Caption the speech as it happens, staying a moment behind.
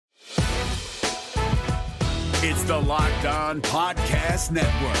It's the Locked On Podcast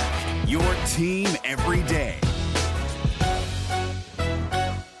Network, your team every day.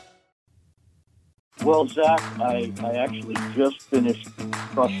 Well, Zach, I actually just finished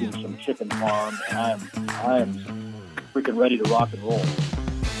crushing some chicken parm, and I am freaking ready to rock and roll.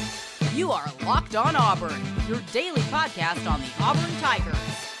 You are Locked On Auburn, your daily podcast on the Auburn Tigers.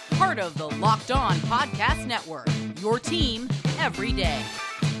 Part of the Locked On Podcast Network, your team every day.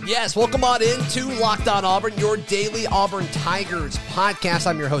 Yes, welcome on into Locked On Auburn, your daily Auburn Tigers podcast.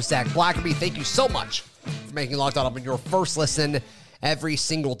 I'm your host, Zach Blackerby. Thank you so much for making Locked On Auburn your first listen every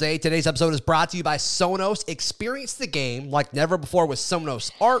single day. Today's episode is brought to you by Sonos. Experience the game like never before with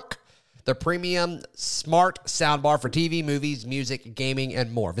Sonos Arc, the premium smart soundbar for TV, movies, music, gaming,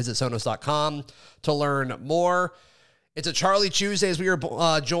 and more. Visit Sonos.com to learn more. It's a Charlie Tuesday as we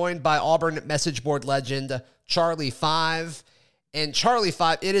are joined by Auburn message board legend Charlie 5. And Charlie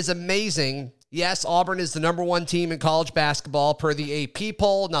 5, it is amazing. Yes, Auburn is the number one team in college basketball per the AP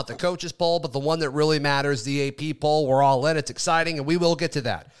poll, not the coaches poll, but the one that really matters, the AP poll. We're all in. It's exciting, and we will get to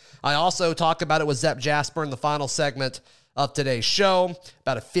that. I also talk about it with Zep Jasper in the final segment of today's show,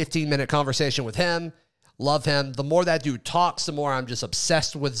 about a 15-minute conversation with him. Love him. The more that dude talks, the more I'm just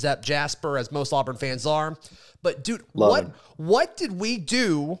obsessed with Zep Jasper, as most Auburn fans are. But, dude, what did we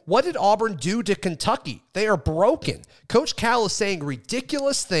do? What did Auburn do to Kentucky? They are broken. Coach Cal is saying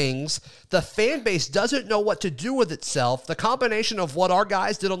ridiculous things. The fan base doesn't know what to do with itself. The combination of what our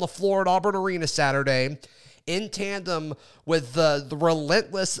guys did on the floor at Auburn Arena Saturday in tandem with the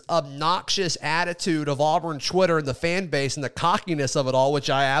relentless, obnoxious attitude of Auburn Twitter and the fan base and the cockiness of it all,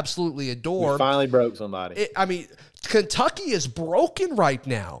 which I absolutely adore. We finally broke somebody. Kentucky is broken right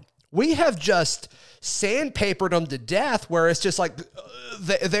now. We have just sandpapered them to death, where it's just like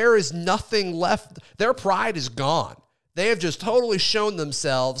there is nothing left. Their pride is gone. They have just totally shown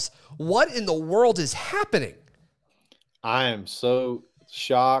themselves. What in the world is happening? I am so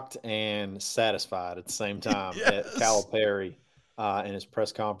shocked and satisfied at the same time at Calipari in his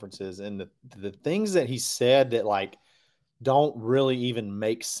press conferences, and the things that he said that like don't really even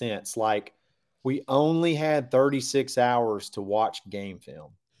make sense. Like, we only had 36 hours to watch game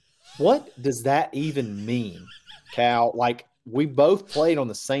film. What does that even mean, Cal? Like, we both played on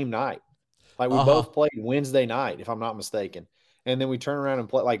the same night. Like, we both played Wednesday night, if I'm not mistaken. And then we turn around and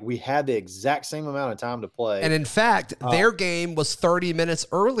play. Like, we had the exact same amount of time to play. And in fact, their game was 30 minutes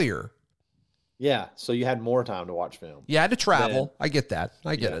earlier. Yeah, so you had more time to watch film. You had to travel. I get that.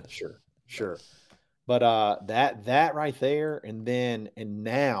 I get it. Sure. But that right there, and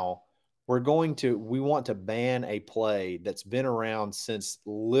now we want to ban a play that's been around since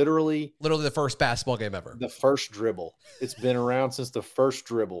literally the first basketball game ever. The first dribble. It's been around since the first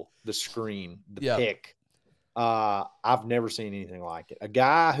dribble, the screen, the pick. I've never seen anything like it. A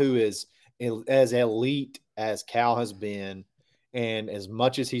guy who is as elite as Cal has been, and as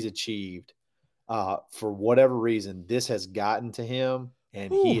much as he's achieved, for whatever reason, this has gotten to him.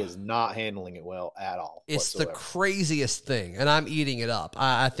 And he is not handling it well at all. It's the craziest thing, and I'm eating it up.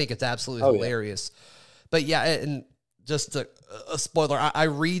 I think it's absolutely hilarious. But, yeah, and just a spoiler, I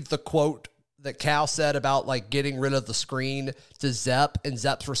read the quote that Cal said about, like, getting rid of the screen to Zep, and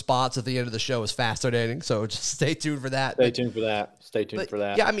Zep's response at the end of the show is fascinating, so just stay tuned for that. Stay tuned for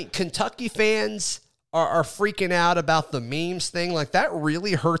that. Yeah, I mean, Kentucky fans are freaking out about the memes thing. Like, that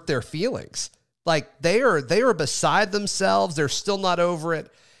really hurt their feelings. Like, they are beside themselves. They're still not over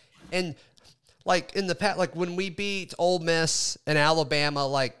it. And, like, in the past, like, when we beat Ole Miss and Alabama,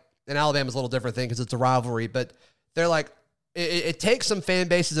 like, and Alabama's a little different thing because it's a rivalry, but they're like, it takes some fan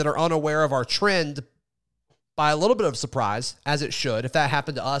bases that are unaware of our trend by a little bit of surprise, as it should. If that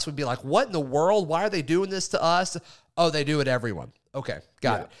happened to us, we'd be like, what in the world? Why are they doing this to us? Oh, they do it to everyone. Okay,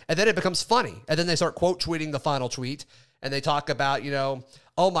 got it. And then it becomes funny. And then they start quote tweeting the final tweet, and they talk about,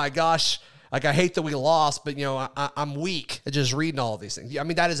 oh my gosh, like, I hate that we lost, but, I'm weak at just reading all of these things. I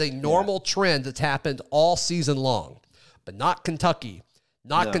mean, that is a normal trend that's happened all season long, but not Kentucky.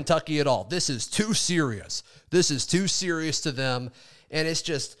 Not Kentucky at all. This is too serious. This is too serious to them, and it's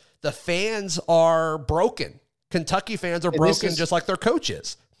just the fans are broken. Kentucky fans are broken just like their coach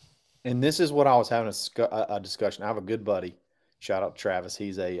is. And this is what I was having a discussion. I have a good buddy. Shout out to Travis.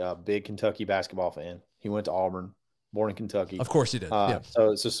 He's a big Kentucky basketball fan. He went to Auburn. Born in Kentucky. Of course he did.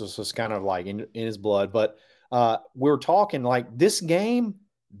 So it's just kind of like in his blood. But we were talking like this game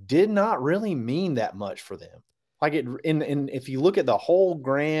did not really mean that much for them. Like if you look at the whole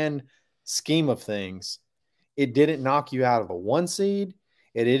grand scheme of things, it didn't knock you out of a 1 seed.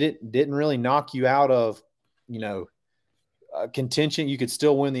 It didn't really knock you out of, contention. You could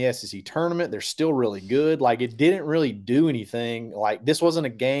still win the SEC tournament. They're still really good. Like, it didn't really do anything. Like, this wasn't a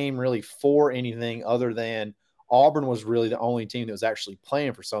game really for anything other than Auburn was really the only team that was actually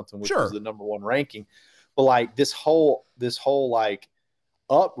playing for something, which Sure. was the number one ranking. But like this whole like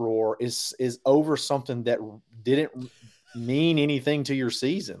uproar is over something that didn't mean anything to your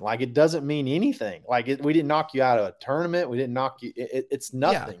season. Like it doesn't mean anything. Like we didn't knock you out of a tournament. We didn't knock you. It's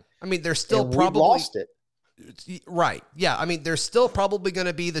nothing. Yeah. I mean, they're still And probably we lost it. Right. Yeah. I mean, they're still probably going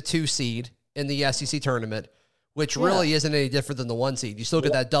to be the 2 seed in the SEC tournament, which really isn't any different than the 1 seed. You still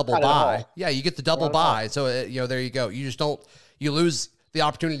get that double bye. Yeah, you get the double bye. So, there you go. You just you lose the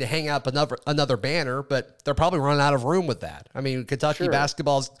opportunity to hang up another banner, but they're probably running out of room with that. I mean, Kentucky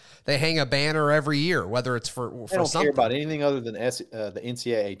basketball's, they hang a banner every year, whether it's for they don't something. care about anything other than the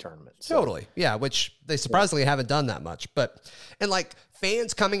NCAA tournament. So. Totally. Yeah, which they surprisingly haven't done that much. And like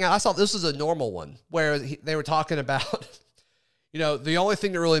fans coming out, I saw this was a normal one where they were talking about, the only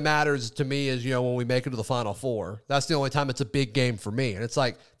thing that really matters to me is, when we make it to the Final Four. That's the only time it's a big game for me. And it's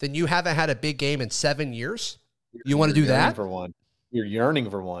like, then you haven't had a big game in 7 years? You want to do that? For one. You're yearning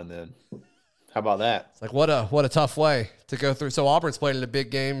for one then. How about that? It's like, what a tough way to go through. So Auburn's played in a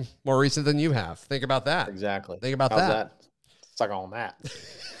big game more recent than you have. Think about that. Exactly. Think about How's that. Suck on that.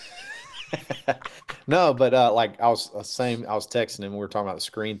 No, but like I was texting him. We were talking about the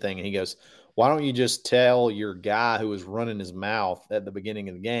screen thing, and he goes, "Why don't you just tell your guy who was running his mouth at the beginning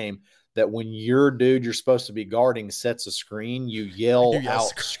of the game that when your dude you're supposed to be guarding sets a screen, you yell out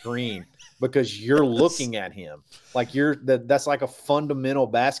screen because you're looking at him like that's like a fundamental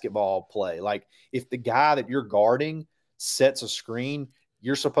basketball play. Like if the guy that you're guarding sets a screen,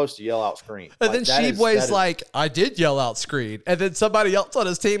 you're supposed to yell out screen." And then Sheebway's like, "I did yell out screen." And then somebody else on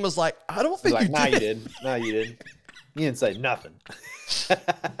his team was like, "I don't think you did." No, you didn't. No, you didn't. You didn't say nothing.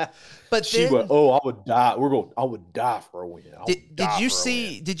 But Sheebway, I would die. I would die for a win. Did you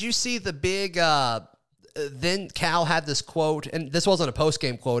see the big then Cal had this quote, and this wasn't a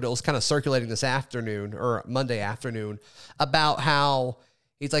post-game quote, it was kind of circulating this afternoon or Monday afternoon about how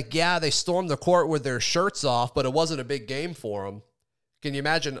he's like, yeah, they stormed the court with their shirts off, but it wasn't a big game for them. Can you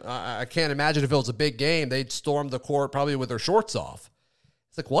imagine? I can't imagine if it was a big game, they'd storm the court probably with their shorts off.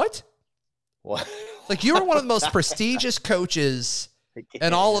 It's like, what? What? Like, you were one of the most prestigious coaches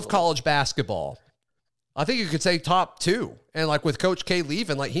in all of college basketball. I think you could say top 2. And like with Coach K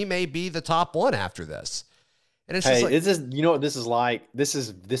leaving, like he may be the top 1 after this. And it's just like, this is, you know what this is like? This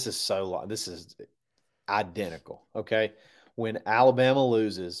is identical. Okay. When Alabama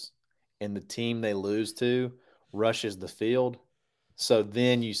loses and the team they lose to rushes the field. So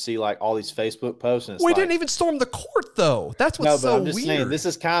then you see like all these Facebook posts. And we didn't even storm the court though. That's what's so weird. I'm just saying, this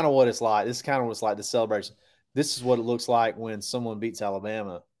is kind of what it's like. This is kind of what it's like, the celebration. This is what it looks like when someone beats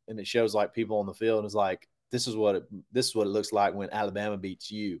Alabama, and it shows like people on the field. And it's like, this is what it looks like when Alabama beats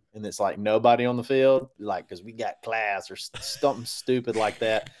you. And it's like nobody on the field, like, because we got class or something stupid like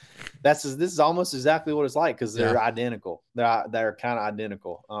that. This is almost exactly what it's like, because they're identical. They're kind of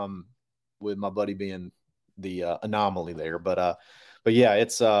identical. With my buddy being the anomaly there, but yeah,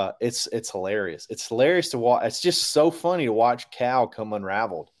 it's hilarious. It's hilarious to watch. It's just so funny to watch Cal come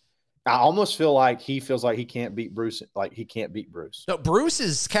unraveled. I almost feel like he feels like he can't beat Bruce. Like he can't beat Bruce. No, Bruce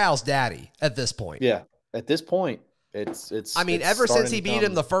is Cal's daddy at this point. Yeah. At this point, it's. I mean, ever since he beat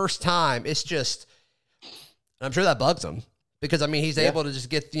him the first time, it's just. I'm sure that bugs him because I mean he's able to just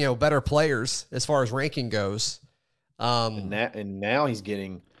get better players as far as ranking goes. And now he's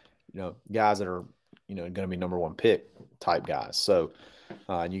getting, guys that are going to be number 1 pick type guys. So,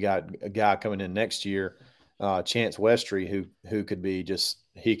 and you got a guy coming in next year, Chance Westry, who could be just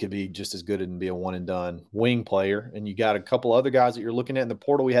as good and be a one and done wing player. And you got a couple other guys that you're looking at in the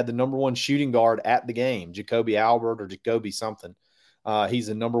portal. We had the number 1 shooting guard at the game, Jacoby Albert or Jacoby something. He's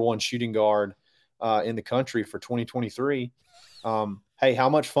the number 1 shooting guard in the country for 2023. Hey, how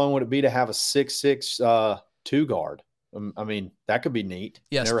much fun would it be to have a 6'6" 2 guard? I mean, that could be neat.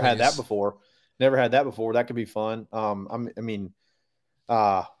 Yes, Never had that before. That could be fun.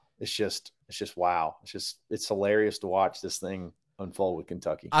 It's just wow. It's hilarious to watch this thing unfold with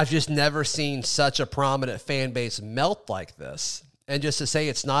Kentucky. I've just never seen such a prominent fan base melt like this. And just to say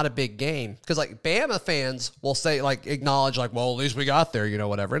it's not a big game, because like Bama fans will say, like, acknowledge, like, well, at least we got there,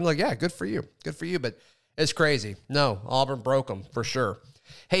 whatever. And like, yeah, good for you. But it's crazy. No, Auburn broke them for sure.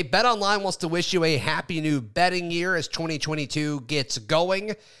 Hey, BetOnline wants to wish you a happy new betting year as 2022 gets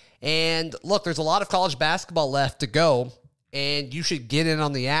going. And look, there's a lot of college basketball left to go, and you should get in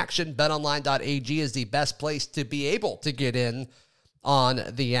on the action. BetOnline.ag is the best place to be able to get in on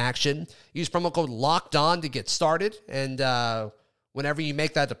the action. Use promo code LOCKEDON to get started, and whenever you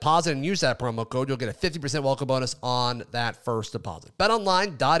make that deposit and use that promo code, you'll get a 50% welcome bonus on that first deposit.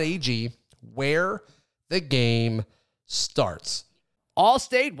 BetOnline.ag, where the game starts.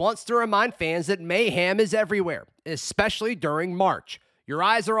 Allstate wants to remind fans that mayhem is everywhere, especially during March. Your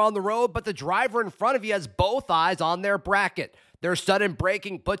eyes are on the road, but the driver in front of you has both eyes on their bracket. Their sudden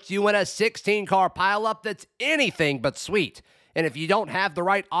braking puts you in a 16-car pileup that's anything but sweet. And if you don't have the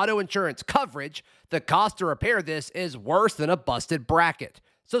right auto insurance coverage, the cost to repair this is worse than a busted bracket.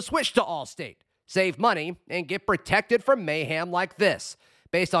 So switch to Allstate, save money, and get protected from mayhem like this.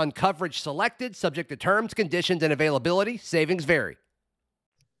 Based on coverage selected, subject to terms, conditions, and availability, savings vary.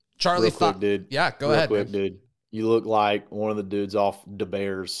 Charlie, real quick, dude. Yeah, go real ahead, quick, man. dude. You look like one of the dudes off the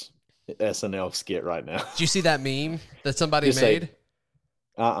Bears SNL skit right now. Did you see that meme that somebody Just made?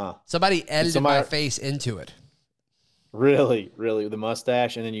 Somebody edited my face into it. Really, the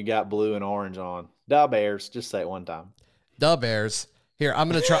mustache, and then you got blue and orange on. Da Bears. Just say it one time. Da Bears. Here, I'm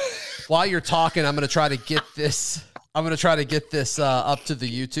gonna try. While you're talking, I'm gonna try to get this. I'm gonna try to get this up to the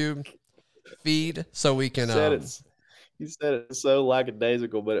YouTube feed so we can. You said it so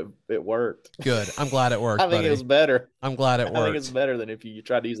lackadaisical, but it worked. Good. I'm glad it worked. I think it was better. I'm glad it worked. I think it's better than if you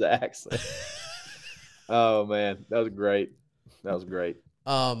tried to use the accent. Oh man, that was great. That was great.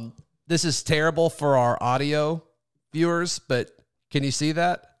 This is terrible for our audio viewers, but can you see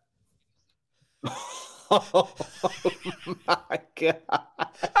that? Oh my God.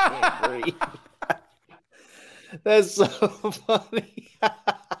 I can't breathe. That's so funny.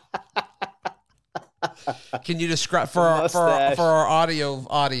 Can you describe for our audio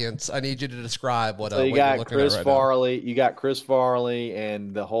audience? I need you to describe what. So you what got you're looking Chris at right Farley. Now. You got Chris Farley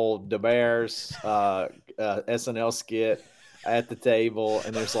and the whole the Bears SNL skit at the table,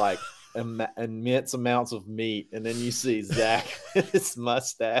 and there's like immense amounts of meat, and then you see Zach with his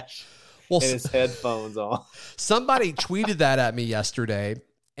mustache and his headphones on. Somebody tweeted that at me yesterday,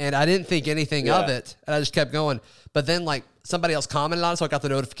 and I didn't think anything of it, and I just kept going. But then, like, somebody else commented on it, so I got the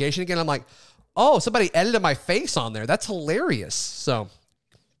notification again. I'm like, oh, somebody edited my face on there. That's hilarious. So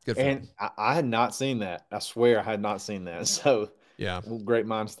good for and I had not seen that. I swear I had not seen that. So yeah, great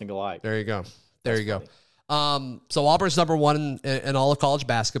minds think alike. There you go. There you go. So Auburn's number one in all of college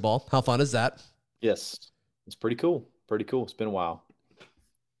basketball. How fun is that? Yes, it's pretty cool. Pretty cool. It's been a while.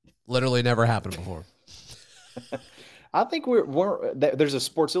 Literally never happened before. I think there's a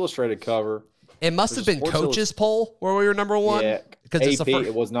Sports Illustrated cover. It must have been Coach's poll where we were number one. Yeah, because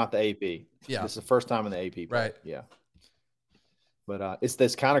it was not the AP. Yeah, it's the first time in the AP poll. Right. Yeah, but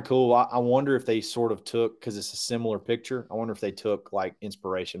it's kind of cool. I wonder if they sort of took, because it's a similar picture. I wonder if they took like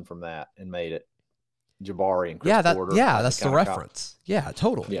inspiration from that and made it Jabari and Chris Porter. Yeah, that's the reference. Yeah,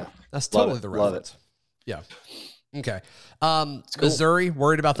 totally. Yeah, that's totally the reference. Yeah. Okay. Cool. Missouri,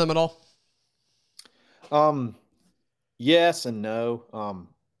 worried about them at all? Yes and no.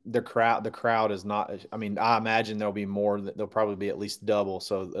 The crowd is not. I mean, I imagine there'll be more. There'll probably be at least double,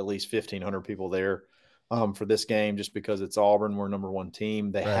 so at least 1,500 people there for this game, just because it's Auburn. We're number one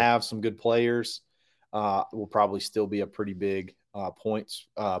team. They have some good players. Will probably still be a pretty big point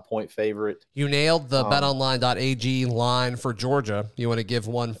favorite. You nailed the betonline.ag line for Georgia. You want to give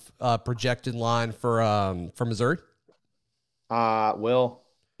one projected line for Missouri? Well,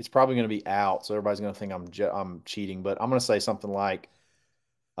 it's probably going to be out, so everybody's going to think I'm cheating, but I'm going to say something like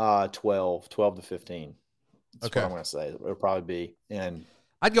 12 to 15. That's what I'm going to say. It'll probably be. And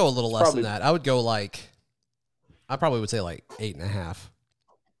I'd go a little less than that. I would go I probably would say like 8.5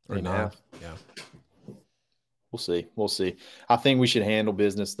 or 9. Yeah. We'll see. I think we should handle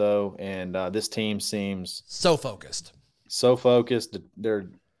business though. And this team seems so focused.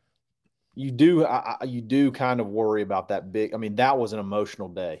 You do kind of worry about that big. I mean, that was an emotional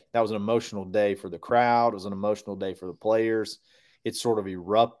day. That was an emotional day for the crowd. It was an emotional day for the players. It sort of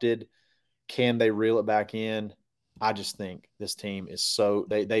erupted. Can they reel it back in? I just think this team is so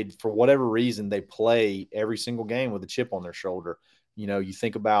they for whatever reason they play every single game with a chip on their shoulder. You know, you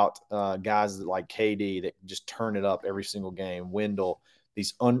think about guys like KD that just turn it up every single game. Wendell,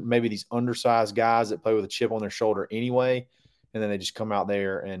 maybe these undersized guys that play with a chip on their shoulder anyway, and then they just come out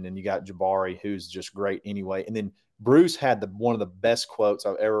there, and then you got Jabari, who's just great anyway. And then Bruce had one of the best quotes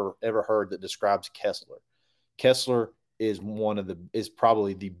I've ever heard that describes Kessler. Kessler is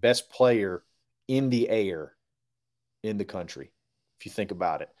probably the best player in the air in the country, if you think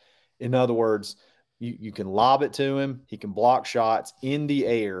about it. In other words, you can lob it to him. He can block shots in the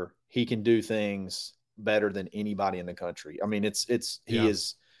air. He can do things better than anybody in the country. I mean,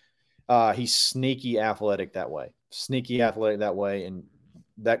 he's sneaky athletic that way. And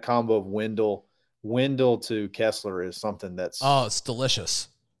that combo of Wendell to Kessler is something that's it's delicious.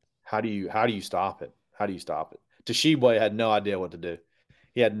 How do you stop it? Toshibwe had no idea what to do.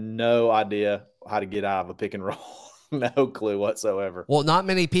 He had no idea how to get out of a pick and roll. No clue whatsoever. Well, not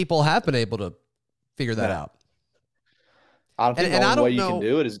many people have been able to figure that out. I think the only way you can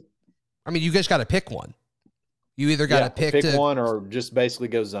do it is. I mean, you guys got to pick one. You either got to pick one or just basically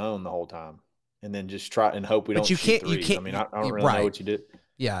go zone the whole time, and then just try and hope we don't shoot threes. I mean, I don't really know what you do.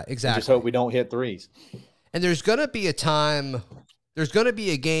 Yeah, exactly. Just hope we don't hit threes. And there's going to be a time, there's going to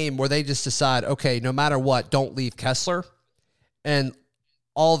be a game where they just decide, okay, no matter what, don't leave Kessler, and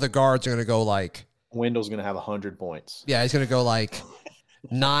all the guards are going to go like. Wendell's going to have 100 points. Yeah, he's going to go like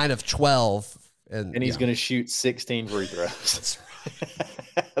 9 of 12. And he's going to shoot 16 free throws.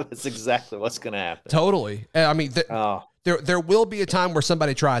 That's exactly what's going to happen. Totally. I mean, there will be a time where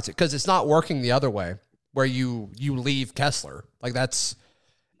somebody tries it because it's not working the other way, where you leave Kessler. Like that's,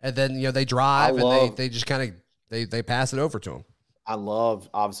 and then, they drive and they just kind of, they pass it over to him.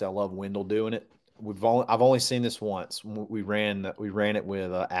 Obviously I love Wendell doing it. I've only seen this once. We ran it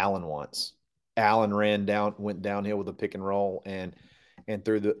with Allen once. Allen went downhill with a pick and roll and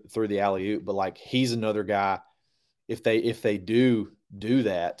through the alley-oop, but like he's another guy. If they do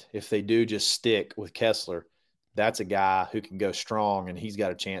that, if they do just stick with Kessler, that's a guy who can go strong, and he's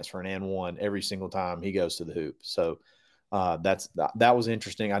got a chance for an and one every single time he goes to the hoop. So that was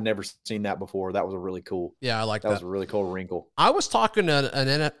interesting. I'd never seen that before. That was a really cool. Yeah, I like that. That was a really cool wrinkle. I was talking to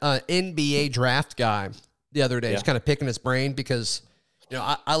an NBA draft guy the other day, just kind of picking his brain because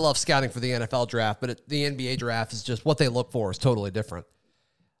I love scouting for the NFL draft, but the NBA draft is just what they look for is totally different.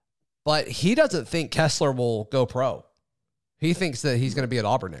 But he doesn't think Kessler will go pro. He thinks that he's going to be at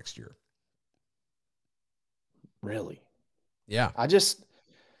Auburn next year. Really? Yeah.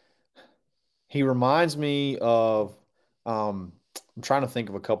 He reminds me of, I'm trying to think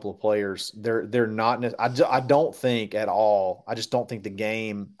of a couple of players. They're not, I don't think at all. I just don't think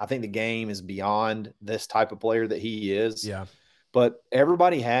I think the game is beyond this type of player that he is. Yeah. But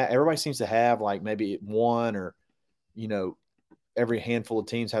everybody seems to have like maybe one or, every handful of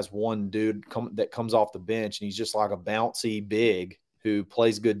teams has one dude that comes off the bench and he's just like a bouncy big who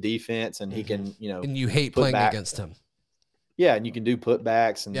plays good defense and he can, and you hate playing against him. Yeah. And you can do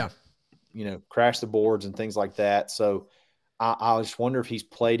putbacks and, crash the boards and things like that. So I just wonder if he's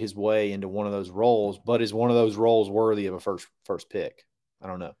played his way into one of those roles, but is one of those roles worthy of a first pick? I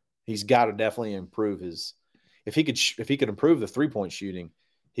don't know. He's got to definitely improve if he could improve the 3-point shooting,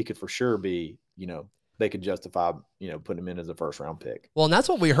 he could for sure be, they could justify, putting him in as a first-round pick. Well, and that's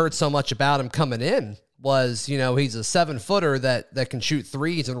what we heard so much about him coming in was, he's a 7-footer that can shoot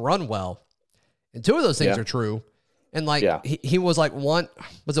threes and run well. And 2 of those things are true. And he was like 1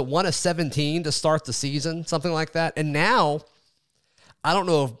 of 17 to start the season, something like that. And now I don't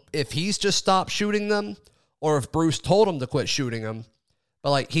know if he's just stopped shooting them or if Bruce told him to quit shooting them.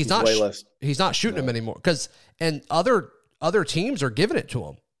 But he's not shooting them anymore and other teams are giving it to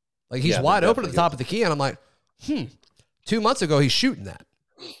him. Like he's wide open at the top of the key, and I'm like, 2 months ago he's shooting that.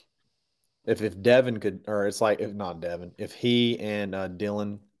 If Devin could, or it's like if not Devin, if he and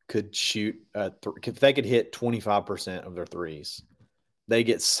Dylan could shoot, if they could hit 25% of their threes, they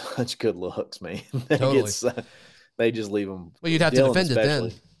get such good looks, man. They just leave them. Well, you'd have to defend it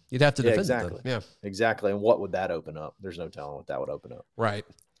then. You'd have to defend it then. Yeah, exactly. And what would that open up? There's no telling what that would open up. Right.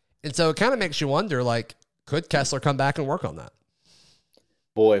 And so it kind of makes you wonder, could Kessler come back and work on that?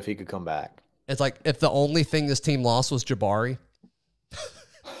 Boy, if he could come back. It's like if the only thing this team lost was Jabari.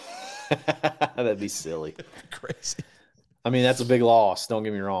 That'd be silly. Crazy. I mean, that's a big loss. Don't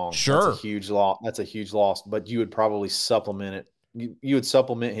get me wrong. Sure. That's a huge loss. But you would probably supplement it. You would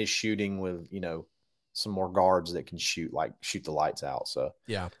supplement his shooting with, some more guards that can shoot the lights out. So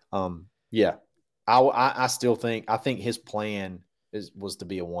yeah. I still think his plan was to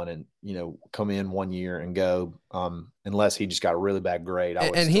be a one and, come in 1 year and go, unless he just got a really bad grade.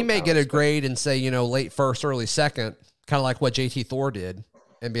 And he may get a grade and say, late first, early second, kind of like what JT Thor did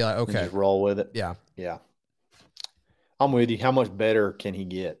and be like, okay, just roll with it. Yeah. Yeah. I'm with you. How much better can he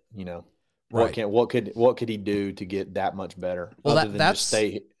get? Right. What could he do to get that much better? Well, other than just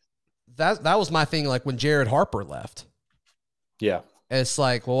stay. That was my thing. When Jared Harper left, yeah, it's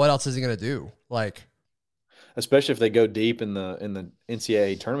like, well, what else is he going to do? Especially if they go deep in the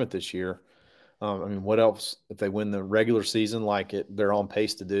NCAA tournament this year. What else if they win the regular season they're on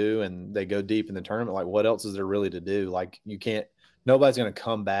pace to do, and they go deep in the tournament? What else is there really to do? You can't. Nobody's going to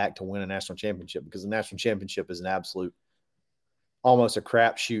come back to win a national championship because the national championship is an absolute, almost a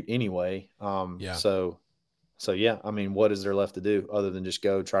crapshoot anyway. Yeah. So yeah, what is there left to do other than just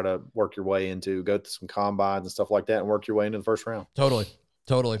go try to work your way go to some combines and stuff like that and work your way into the first round? Totally.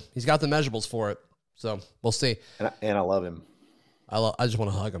 He's got the measurables for it. So we'll see. And I love him. I just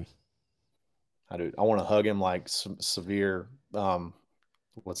want to hug him. I do. I want to hug him like severe.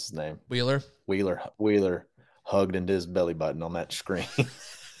 What's his name? Wheeler. Hugged into his belly button on that screen.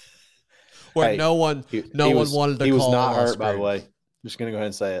 where Hey, no one wanted to call. He was not hurt, by the way. I'm just going to go ahead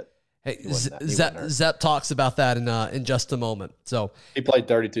and say it. Hey, Zepp talks about that in just a moment. So he played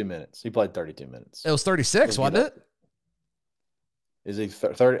 32 minutes. It was 36, wasn't it? Is he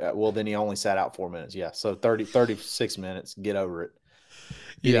 30? Well, then he only sat out 4 minutes. Yeah, so 36 minutes. Get over it.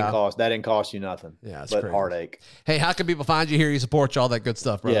 That didn't cost you nothing. Yeah, it's but crazy. Heartache. Hey, how can people find you here? You support you, all that good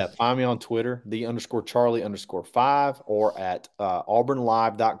stuff, bro. Yeah, find me on Twitter, _Charlie_5, or at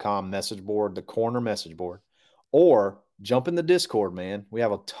auburnlive.com message board, the corner message board, or jump in the Discord, man. We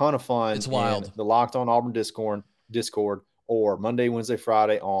have a ton of fun. It's wild. In the Locked On Auburn Discord, or Monday, Wednesday,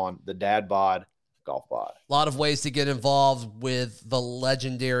 Friday on the Dad Bod Golf Bod. A lot of ways to get involved with the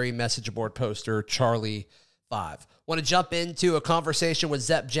legendary message board poster, Charlie 5. Want to jump into a conversation with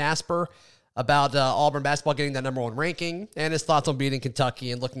Zepp Jasper about Auburn basketball getting that #1 ranking and his thoughts on beating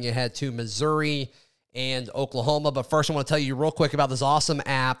Kentucky and looking ahead to Missouri and Oklahoma. But first, I want to tell you real quick about this awesome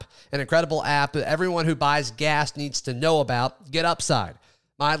app, an incredible app that everyone who buys gas needs to know about. Get Upside.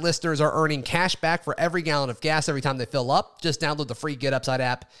 My listeners are earning cash back for every gallon of gas every time they fill up. Just download the free Get Upside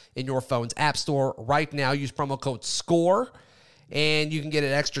app in your phone's app store right now. Use promo code SCORE, and you can get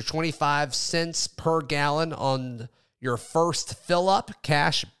an extra 25 cents per gallon on your first fill up,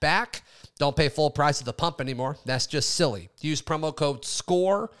 cash back. Don't pay full price at the pump anymore. That's just silly. Use promo code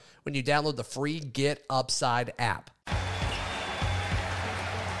SCORE when you download the free Get Upside app.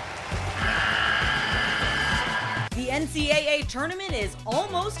 The NCAA tournament is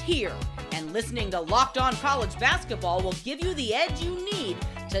almost here, and listening to Locked On College Basketball will give you the edge you need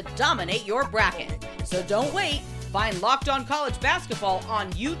to dominate your bracket. So don't wait. Find Locked On College Basketball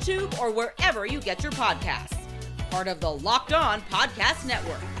on YouTube or wherever you get your podcasts. Part of the Locked On Podcast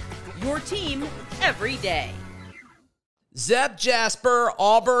Network. Your team every day. Zepp Jasper,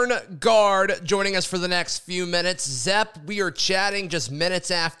 Auburn guard, joining us for the next few minutes. Zepp, we are chatting just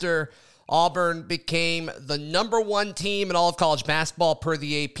minutes after Auburn became the #1 team in all of college basketball per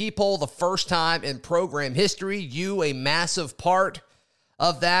the AP poll, the first time in program history. You, a massive part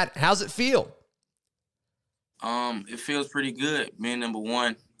of that. How's it feel? It feels pretty good being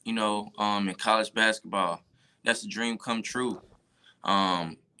 #1, in college basketball. That's a dream come true.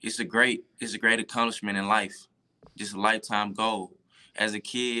 It's a great accomplishment in life. Just a lifetime goal. As a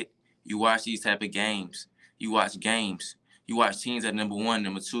kid, you watch these type of games. You watch games. You watch teams at #1,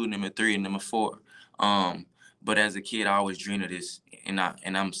 #2, #3, and #4. But as a kid, I always dreamed of this, and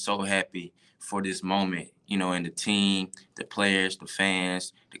I'm so happy for this moment. And the team, the players, the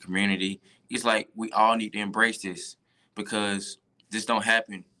fans, the community. It's like we all need to embrace this because this don't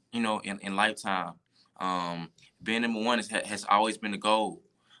happen, in lifetime. Being #1 has always been the goal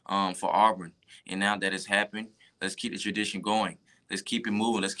for Auburn, and now that it's happened, let's keep the tradition going. Let's keep it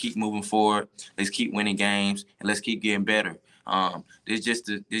moving. Let's keep moving forward. Let's keep winning games, and let's keep getting better.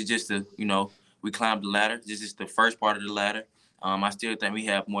 We climbed the ladder. This is the first part of the ladder. I still think we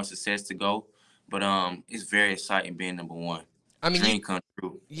have more success to go, but it's very exciting being #1. I mean, dream come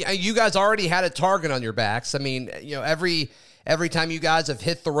true. Yeah, you guys already had a target on your backs. I mean, every time you guys have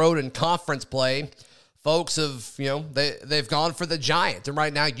hit the road in conference play, folks have, they've gone for the Giants. And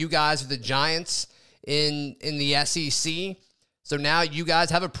right now you guys are the Giants in the SEC. So now you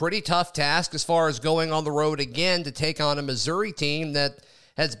guys have a pretty tough task as far as going on the road again to take on a Missouri team that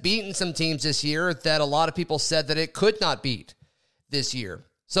has beaten some teams this year that a lot of people said that it could not beat this year.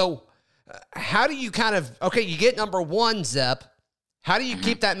 So how do you you get #1, Zepp. How do you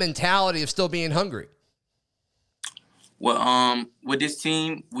keep that mentality of still being hungry? Well, with this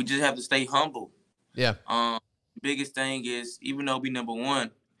team, we just have to stay humble. Yeah. Biggest thing is, even though we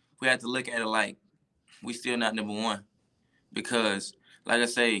 #1, we have to look at it like we still not #1, because, like I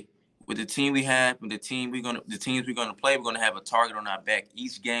say, with the team we have, with the teams we're gonna play, we're gonna have a target on our back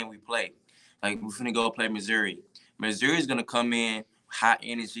each game we play. Like we're gonna go play Missouri. Missouri's gonna come in high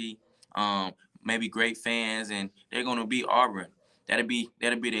energy, maybe great fans, and they're gonna beat Auburn. That'll be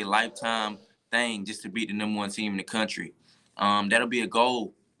their lifetime thing just to beat the #1 team in the country. That'll be a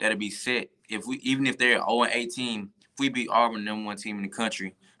goal that'll be set. Even if they're 0-8 team, if we beat Auburn, #1 team in the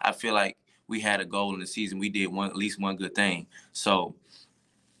country, I feel like we had a goal in the season. We did at least one good thing. So,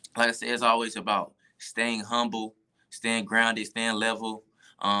 like I said, it's always about staying humble, staying grounded, staying level,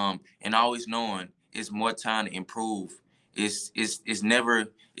 and always knowing it's more time to improve. It's never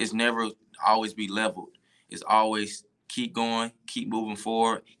always be leveled. It's always keep going, keep moving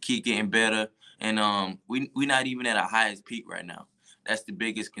forward, keep getting better. And we're not even at our highest peak right now. That's the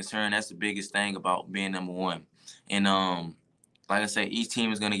biggest concern. That's the biggest thing about being #1. And like I say, each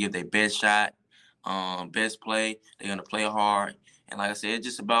team is going to give their best shot, best play. They're going to play hard. And like I said, it's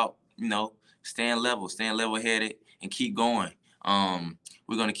just about, staying level-headed and keep going.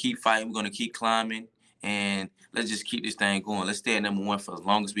 We're going to keep fighting. We're going to keep climbing. And let's just keep this thing going. Let's stay at number one for as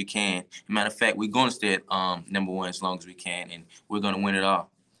long as we can. Matter of fact, we're going to stay at number one as long as we can, and we're going to win it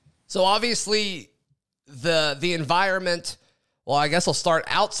all. So obviously the environment, well, I guess I'll start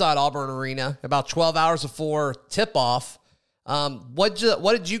outside Auburn Arena about 12 hours before tip-off. What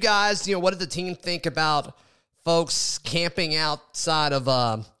did you guys, what did the team think about folks camping outside of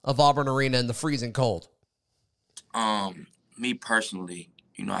Auburn Arena in the freezing cold? Me personally,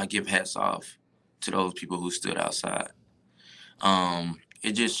 I give hats off to those people who stood outside.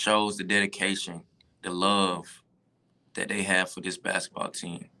 It just shows the dedication, the love that they have for this basketball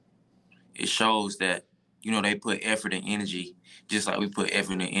team. It shows that, they put effort and energy just like we put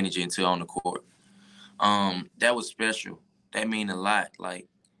effort and energy into on the court. That was special. That mean a lot. Like,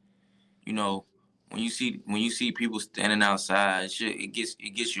 when you see people standing outside, it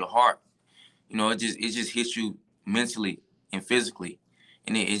gets your heart. It just hits you mentally and physically.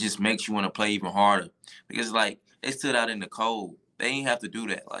 And it just makes you want to play even harder. Because, they stood out in the cold. They ain't have to do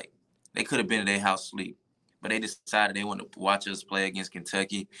that. They could have been in their house asleep. But they decided they wanted to watch us play against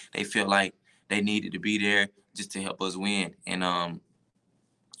Kentucky. They felt like they needed to be there just to help us win. And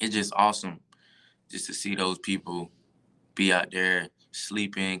it's just awesome just to see those people be out there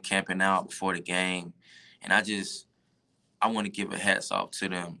sleeping, camping out before the game. And I want to give a hats off to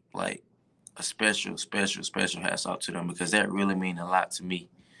them. A special hats off to them because that really means a lot to me.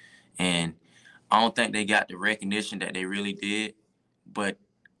 And I don't think they got the recognition that they really did, but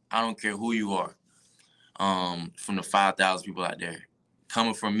I don't care who you are, from the 5,000 people out there.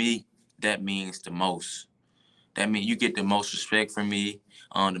 Coming from me, that means the most. That means you get the most respect from me,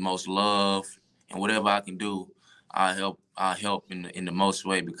 the most love, and whatever I can do, I'll help in the most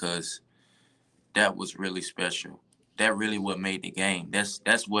way because that was really special. That really what made the game. That's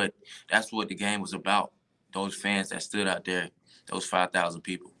what the game was about. Those fans that stood out there, those 5,000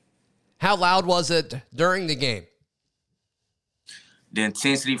 people. How loud was it during the game? The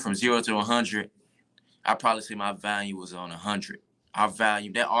intensity from 0 to 100, I'd probably say my value was on 100. Our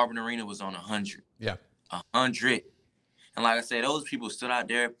value, that Auburn Arena was on 100. Yeah. 100. And like I said, those people stood out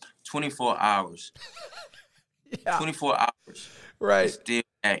there 24 hours. Yeah. 24 hours. Right. Still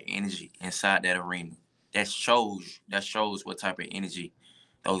had energy inside that arena. That shows what type of energy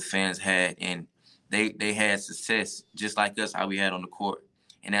those fans had. And they had success just like us, how we had on the court.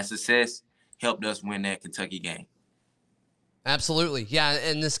 And that success helped us win that Kentucky game. Absolutely. Yeah,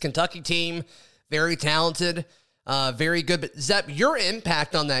 and this Kentucky team, very talented, very good. But, Zep, your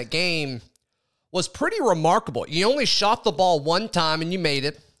impact on that game was pretty remarkable. You only shot the ball one time, and you made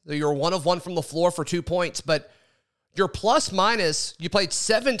it. You were 1 of 1 from the floor for 2 points. But your plus-minus, you played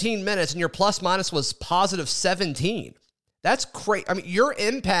 17 minutes, and your plus-minus was positive 17. That's great. I mean, your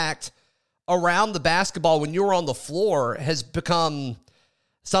impact around the basketball when you were on the floor has become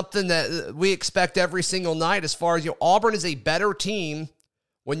something that we expect every single night as far as, Auburn is a better team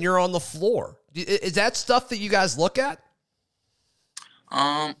when you're on the floor. Is that stuff that you guys look at?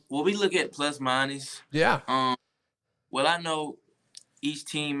 Well, we look at plus minus. Yeah. Well, I know each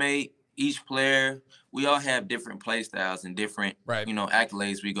teammate, each player, we all have different play styles and different,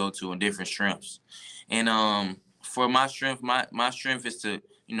 accolades we go to and different strengths. And for my strength, my strength is to,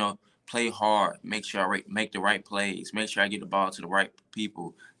 play hard, make sure I make the right plays, make sure I get the ball to the right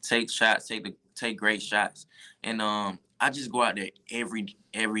people, take shots, take great shots. And I just go out there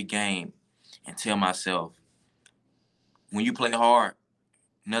every game and tell myself, when you play hard,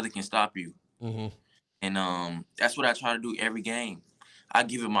 nothing can stop you. Mm-hmm. And that's what I try to do every game. I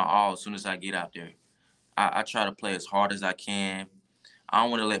give it my all as soon as I get out there. I try to play as hard as I can. I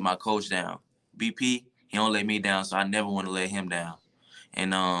don't want to let my coach down. BP, he don't let me down, so I never want to let him down.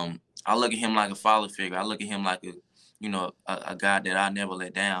 And I look at him like a father figure. I look at him like a guy that I never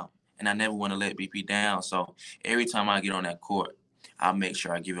let down. And I never want to let BP down. So every time I get on that court, I make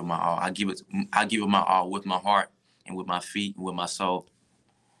sure I give it my all. I give it my all with my heart and with my feet and with my soul.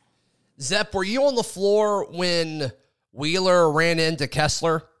 Zep, were you on the floor when Wheeler ran into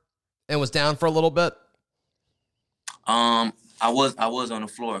Kessler and was down for a little bit? I was on the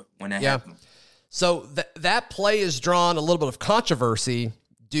floor when that happened. So that play has drawn a little bit of controversy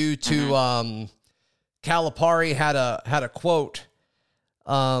due to Calipari had a quote.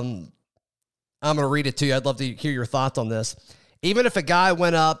 I'm going to read it to you. I'd love to hear your thoughts on this. Even if a guy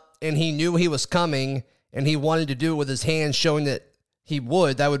went up and he knew he was coming and he wanted to do it with his hands, showing that he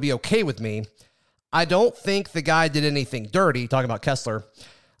would, that would be okay with me. I don't think the guy did anything dirty, talking about Kessler.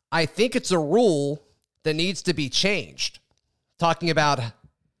 I think it's a rule that needs to be changed. Talking about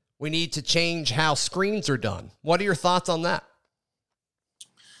we need to change how screens are done. What are your thoughts on that?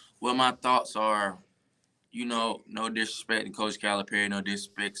 Well, my thoughts are no disrespect to Coach Calipari, no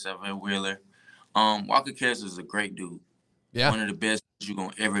disrespect to Evan Wheeler. Walker Kessler is a great dude. Yeah. One of the best you're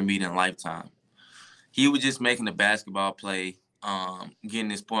going to ever meet in lifetime. He was just making the basketball play, getting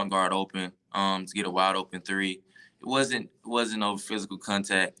his point guard open to get a wide open three. It wasn't no physical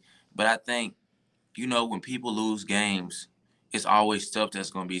contact. But I think, when people lose games, it's always stuff that's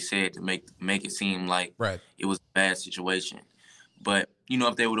going to be said to make it seem like it was a bad situation. But,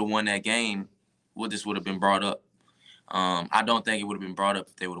 if they would have won that game, this would have been brought up. I don't think it would have been brought up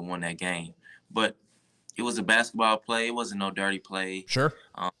if they would have won that game. But it was a basketball play. It wasn't no dirty play. Sure.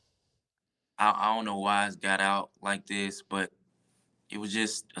 I don't know why it got out like this, but it was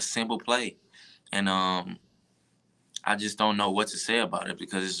just a simple play. And I just don't know what to say about it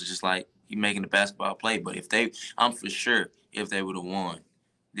because it's just like he making the basketball play. But I'm for sure if they would have won,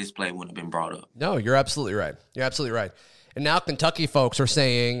 this play wouldn't have been brought up. No, you're absolutely right. You're absolutely right. And now Kentucky folks are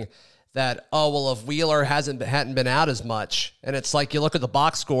saying that, if Wheeler hadn't been out as much, and it's like you look at the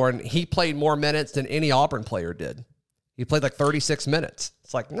box score and he played more minutes than any Auburn player did. He played like 36 minutes.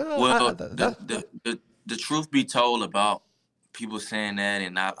 It's like, no. Well, the truth be told about people saying that,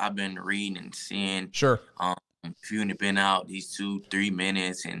 and I've been reading and seeing. Sure. If you hadn't been out these 2-3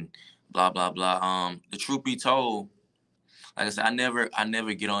 minutes and blah blah blah. The truth be told, like I said, I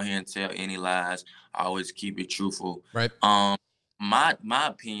never get on here and tell any lies. I always keep it truthful. Right. My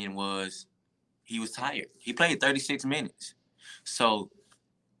opinion was he was tired. He played 36 minutes, so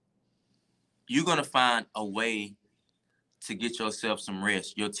you're gonna find a way to get yourself some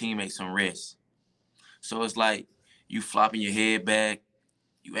rest, your teammates some rest. So it's like you flopping your head back,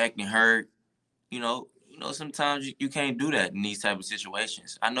 you acting hurt. Sometimes you can't do that in these type of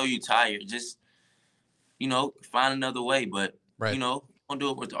situations. I know you're tired. Just, find another way. But, don't do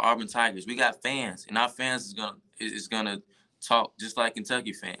it with the Auburn Tigers. We got fans, and our fans is gonna talk just like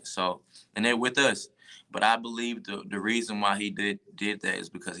Kentucky fans. So, and they're with us. But I believe the reason why he did that is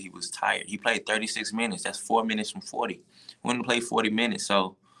because he was tired. He played 36 minutes. That's 4 minutes from 40. He wouldn't play 40 minutes.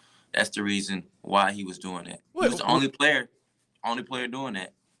 So that's the reason why he was doing that. He was the only player doing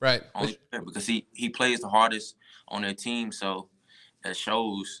that. Right. Only player, because he plays the hardest on their team. So that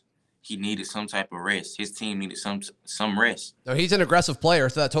shows he needed some type of rest. His team needed some rest. No, he's an aggressive player,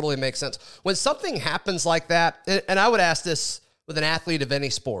 so that totally makes sense. When something happens like that, and I would ask this with an athlete of any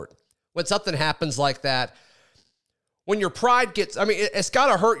sport, when something happens like that, when your pride gets, it's got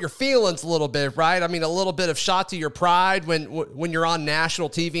to hurt your feelings a little bit, right? A little bit of shot to your pride when you're on national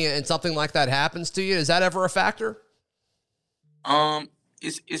TV and something like that happens to you. Is that ever a factor?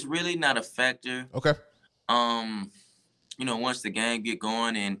 It's really not a factor. Okay. Once the game get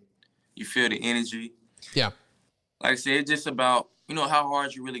going and you feel the energy. Yeah. Like I said, it's just about, how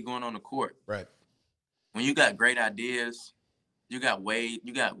hard you're really going on the court. Right. When you got great ideas, you got ways,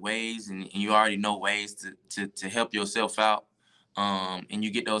 and you already know ways to help yourself out. And you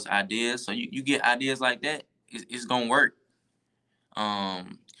get those ideas. So you get ideas like that, it's going to work.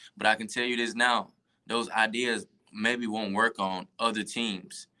 But I can tell you this now, those ideas maybe won't work on other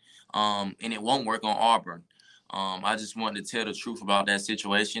teams. And it won't work on Auburn. I just wanted to tell the truth about that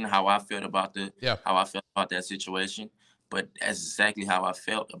situation, how I felt about that situation. But that's exactly how I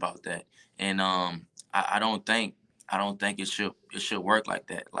felt about that. And I don't think it should work like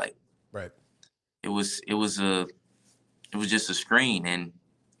that. Like, right. It was just a screen, and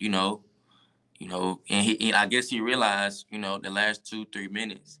and I guess he realized, the last 2-3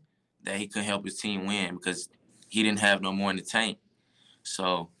 minutes that he couldn't help his team win because he didn't have no more in the tank.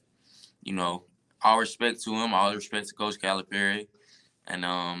 So, all respect to him, all respect to Coach Calipari. And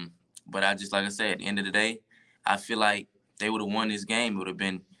but like I said, at the end of the day, I feel like they would have won this game. It would have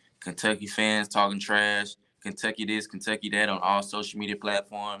been Kentucky fans talking trash, Kentucky this, Kentucky that on all social media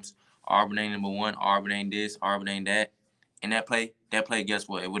platforms. Auburn ain't number one, Auburn ain't this, Auburn ain't that. And that play, guess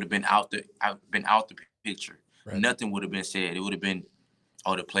what? It would have been out the picture. Right. Nothing would have been said. It would have been,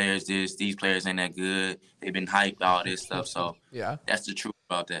 the players these players ain't that good. They've been hyped, all this stuff. So yeah, that's the truth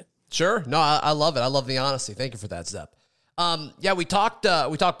about that. Sure. No, I love it. I love the honesty. Thank you for that, Zep. We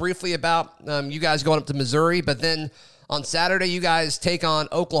talked briefly about you guys going up to Missouri, but then on Saturday you guys take on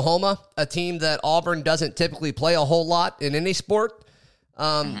Oklahoma, a team that Auburn doesn't typically play a whole lot in any sport.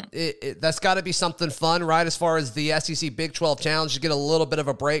 That's got to be something fun, right? As far as the SEC Big 12 Challenge, to get a little bit of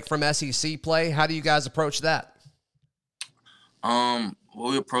a break from SEC play. How do you guys approach that?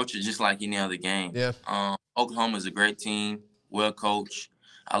 We approach it just like any other game. Yeah. Oklahoma is a great team, well coached.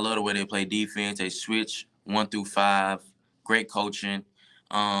 I love the way they play defense. They switch 1 through 5. Great coaching.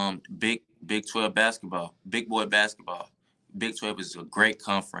 Big 12 basketball. Big boy basketball. Big 12 is a great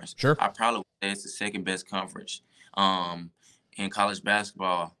conference. Sure. I probably would say it's the second best conference in college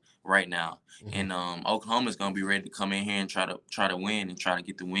basketball. right now. And Oklahoma's gonna be ready to come in here and try to win and try to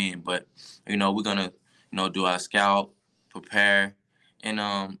get the win. But we're gonna do our scout, prepare,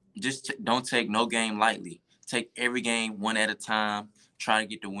 and just don't take no game lightly. Take every game one at a time. Try to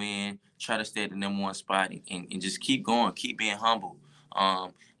get the win. Try to stay at the number one spot and just keep going. Keep being humble.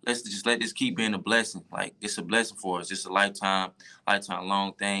 Let's just let this keep being a blessing. Like, it's a blessing for us. It's a lifetime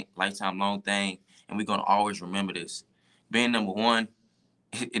long thing, and we're gonna always remember this. Being number one,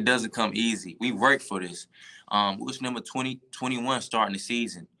 it doesn't come easy. We work for this. We was number 21 starting the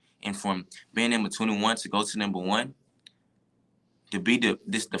season, and from being number 21 to go to number one, to be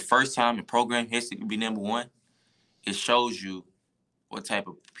the first time in program history to be number one, it shows you what type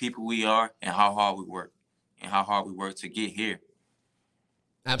of people we are and how hard we work to get here.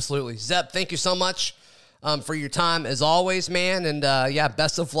 Absolutely. Zep, thank you so much for your time as always, man. And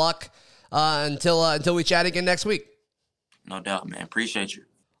best of luck until we chat again next week. No doubt, man. Appreciate you.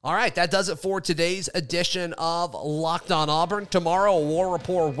 All right, that does it for today's edition of Locked on Auburn. Tomorrow, a War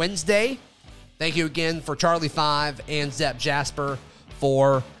Report Wednesday. Thank you again for Charlie 5 and Zep Jasper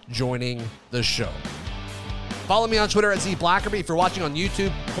for joining the show. Follow me on Twitter at ZBlackerby. If you're watching on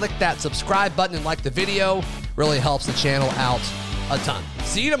YouTube, click that subscribe button and like the video. Really helps the channel out a ton.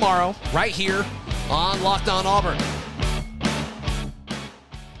 See you tomorrow right here on Locked on Auburn.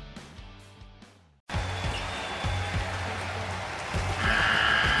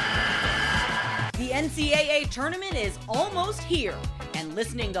 The NCAA tournament is almost here, and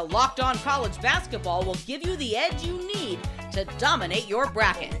listening to Locked On College Basketball will give you the edge you need to dominate your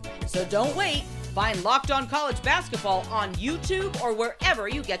bracket. So don't wait. Find Locked On College Basketball on YouTube or wherever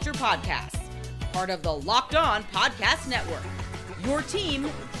you get your podcasts. Part of the Locked On Podcast Network. Your team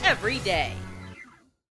every day.